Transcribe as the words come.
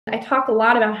I talk a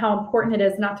lot about how important it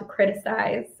is not to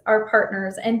criticize our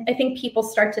partners. And I think people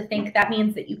start to think that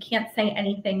means that you can't say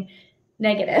anything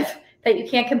negative, that you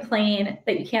can't complain,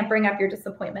 that you can't bring up your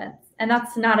disappointments. And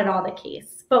that's not at all the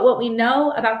case. But what we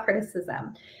know about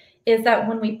criticism is that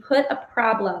when we put a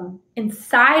problem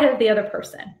inside of the other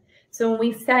person, so when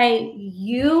we say,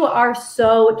 you are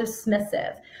so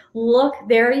dismissive, look,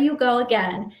 there you go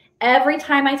again. Every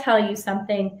time I tell you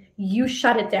something, you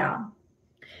shut it down.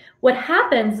 What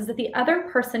happens is that the other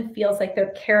person feels like their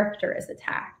character is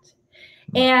attacked.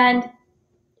 And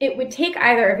it would take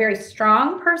either a very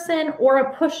strong person or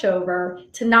a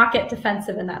pushover to not get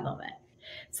defensive in that moment.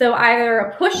 So either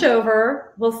a pushover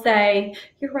will say,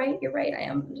 you're right, I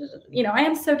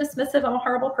am so dismissive, I'm a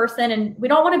horrible person, and we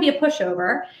don't want to be a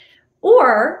pushover.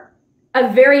 Or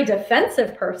a very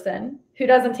defensive person who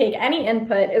doesn't take any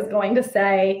input is going to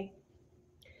say,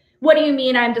 what do you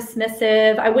mean I'm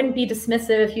dismissive? I wouldn't be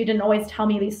dismissive if you didn't always tell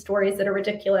me these stories that are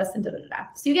ridiculous and da da da.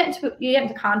 So you get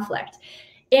into conflict.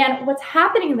 And what's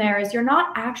happening there is you're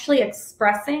not actually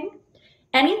expressing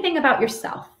anything about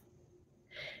yourself.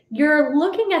 You're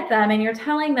looking at them and you're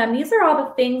telling them, these are all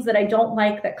the things that I don't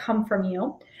like that come from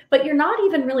you, but you're not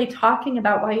even really talking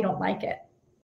about why you don't like it.